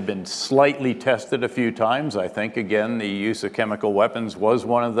 They've been slightly tested a few times. I think, again, the use of chemical weapons was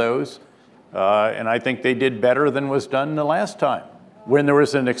one of those. And I think they did better than was done the last time, when there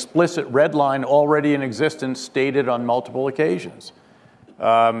was an explicit red line already in existence stated on multiple occasions.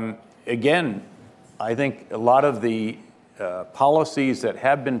 Again, I think a lot of the policies that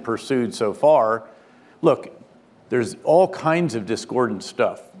have been pursued so far, look, there's all kinds of discordant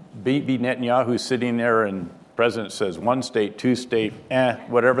stuff. Bibi Netanyahu sitting there and the president says 1 state, 2 state,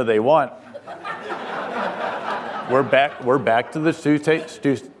 whatever they want. We're back to the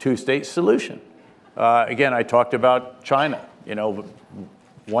two-state solution. Again, I talked about China.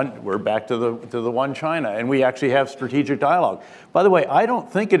 We're back to the one China, and we actually have strategic dialogue. By the way, I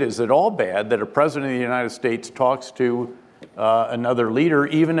don't think it is at all bad that a president of the United States talks to another leader,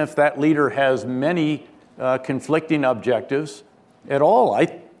 even if that leader has many conflicting objectives at all.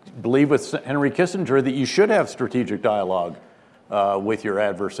 I believe with Henry Kissinger that you should have strategic dialogue with your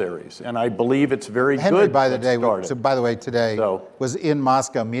adversaries, and I believe it's very Henry, good. by the way, today was in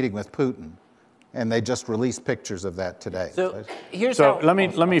Moscow meeting with Putin, and they just released pictures of that today. So here's let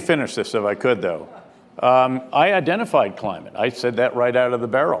me finish this if I could, though. I identified climate. I said that right out of the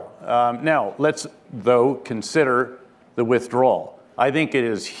barrel. Now let's though consider the withdrawal. I think it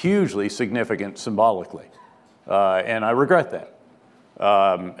is hugely significant symbolically, and I regret that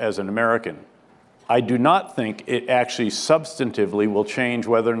as an American. I do not think it actually substantively will change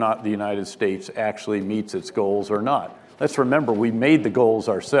whether or not the United States actually meets its goals or not. Let's remember, we made the goals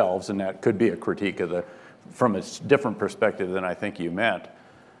ourselves, and that could be a critique from a different perspective than I think you meant,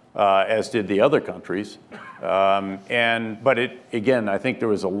 as did the other countries. But again, I think there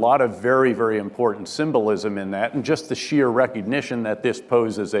was a lot of very, very important symbolism in that, and just the sheer recognition that this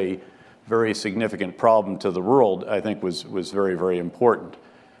poses a very significant problem to the world, I think was very, very important.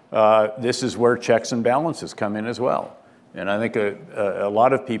 This is where checks and balances come in as well. And I think a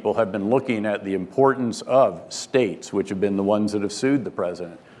lot of people have been looking at the importance of states, which have been the ones that have sued the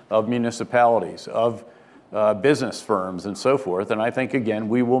president, of municipalities, of business firms, and so forth. And I think, again,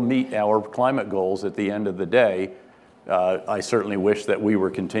 we will meet our climate goals at the end of the day. I certainly wish that we were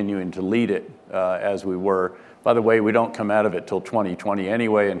continuing to lead it as we were. By the way, we don't come out of it till 2020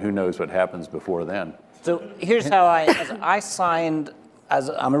 anyway, and who knows what happens before then. So here's how I signed, as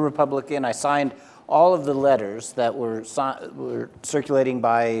I'm a Republican, I signed all of the letters that were circulating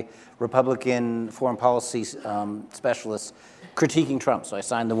by Republican foreign policy specialists critiquing Trump. So I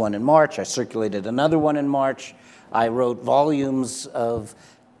signed the one in March. I circulated another one in March. I wrote volumes of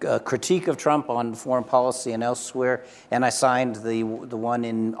critique of Trump on foreign policy and elsewhere, and I signed the one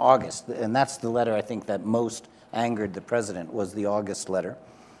in August. And that's the letter I think that most angered the president, was the August letter.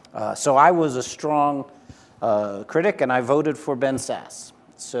 So I was a strong critic, and I voted for Ben Sasse.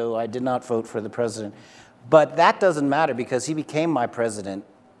 So I did not vote for the president. But that doesn't matter, because he became my president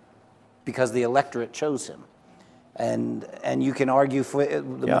because the electorate chose him. And you can argue for the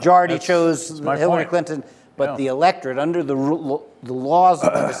majority chose Hillary Clinton, but the electorate, under the laws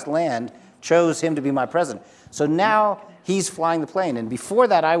of this land, chose him to be my president. So now he's flying the plane. And before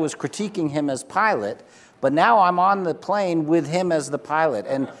that, I was critiquing him as pilot, but now I'm on the plane with him as the pilot.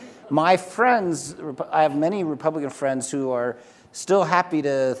 And my friends, I have many Republican friends who are still happy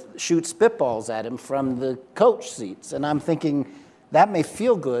to shoot spitballs at him from the coach seats. And I'm thinking, that may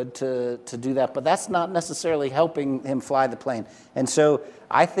feel good to do that, but that's not necessarily helping him fly the plane. And so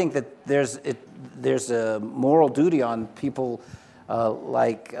I think that there's a moral duty on people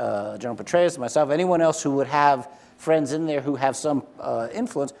like General Petraeus, myself, anyone else who would have friends in there who have some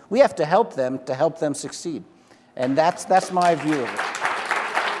influence. We have to help them succeed. And that's my view of it.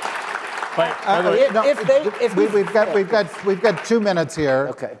 We've got 2 minutes here.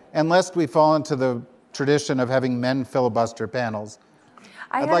 Okay. Unless we fall into the tradition of having men filibuster panels.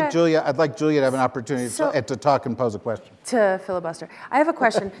 I'd like Julia to have an opportunity to talk and pose a question. To filibuster. I have a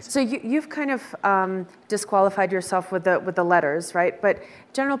question. So you've kind of disqualified yourself with the letters, right? But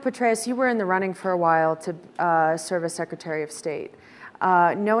General Petraeus, you were in the running for a while to serve as Secretary of State.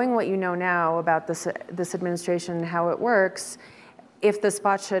 Knowing what you know now about this administration and how it works, if the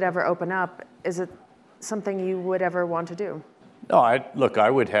spot should ever open up, is it something you would ever want to do? No, I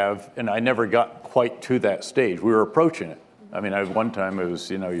would have, and I never got quite to that stage. We were approaching it. I mean, one time it was,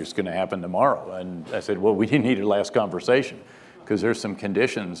 it's going to happen tomorrow. And I said, well, we need a last conversation, because there's some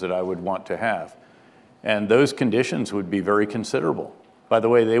conditions that I would want to have. And those conditions would be very considerable. By the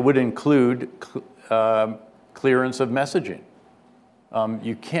way, they would include clearance of messaging.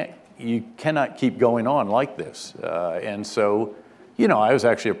 You cannot keep going on like this. And so, I was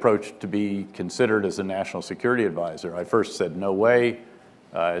actually approached to be considered as a national security advisor. I first said, no way.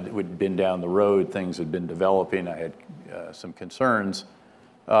 It had been down the road, things had been developing, I had some concerns.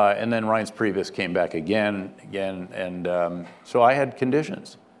 And then Reince Priebus came back again, and so I had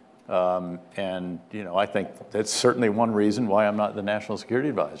conditions. And, I think that's certainly one reason why I'm not the national security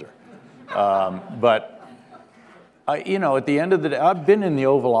advisor. But, at the end of the day, I've been in the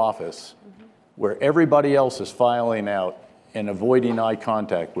Oval Office where everybody else is filing out and avoiding eye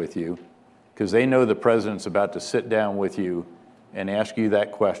contact with you because they know the president's about to sit down with you and ask you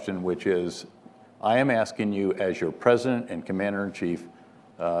that question, which is, I am asking you as your president and commander-in-chief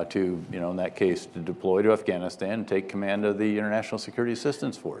to, in that case, to deploy to Afghanistan and take command of the International Security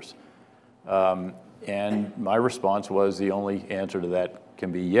Assistance Force. And my response was the only answer to that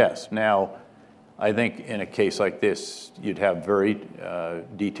can be yes. Now, I think in a case like this, you'd have very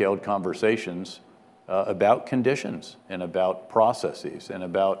detailed conversations about conditions and about processes and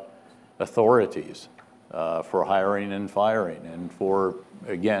about authorities for hiring and firing and for,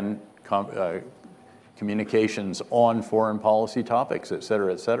 again, communications on foreign policy topics, et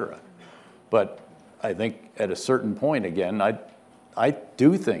cetera, et cetera. But I think at a certain point, again, I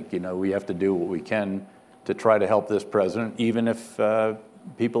do think, we have to do what we can to try to help this president, even if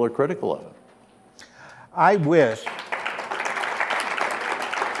people are critical of him. I wish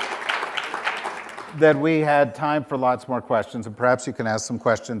that we had time for lots more questions, and perhaps you can ask some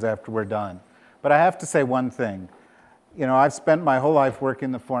questions after we're done. But I have to say one thing. I've spent my whole life working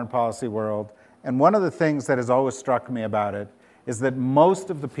in the foreign policy world, and one of the things that has always struck me about it is that most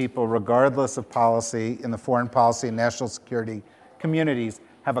of the people, regardless of policy in the foreign policy and national security communities,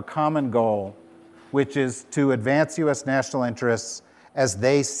 have a common goal, which is to advance U.S. national interests as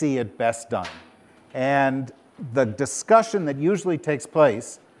they see it best done. And the discussion that usually takes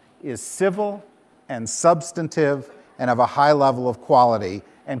place is civil and substantive and of a high level of quality,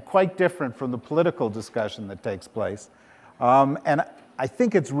 and quite different from the political discussion that takes place. And I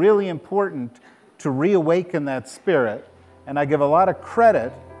think it's really important to reawaken that spirit, and I give a lot of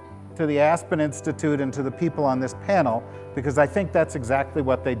credit to the Aspen Institute and to the people on this panel, because I think that's exactly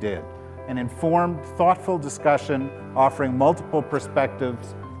what they did. An informed, thoughtful discussion offering multiple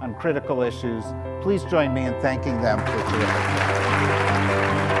perspectives on critical issues. Please join me in thanking them for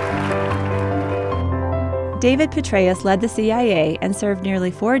David Petraeus led the CIA and served nearly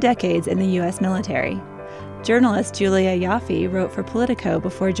 4 decades in the U.S. military. Journalist Julia Ioffe wrote for Politico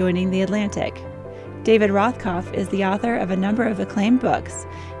before joining The Atlantic. David Rothkopf is the author of a number of acclaimed books,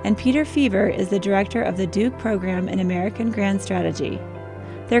 and Peter Feaver is the director of the Duke Program in American Grand Strategy.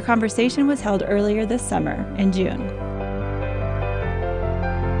 Their conversation was held earlier this summer in June.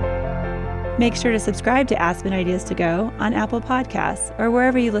 Make sure to subscribe to Aspen Ideas to Go on Apple Podcasts or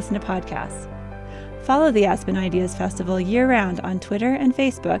wherever you listen to podcasts. Follow the Aspen Ideas Festival year-round on Twitter and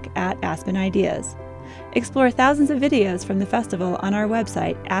Facebook at Aspen Ideas. Explore thousands of videos from the festival on our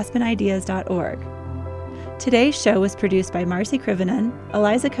website, aspenideas.org. Today's show was produced by Marcy Krivonen,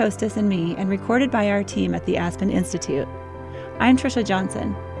 Eliza Kostas, and me, and recorded by our team at the Aspen Institute. I'm Trisha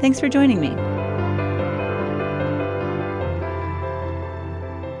Johnson. Thanks for joining me.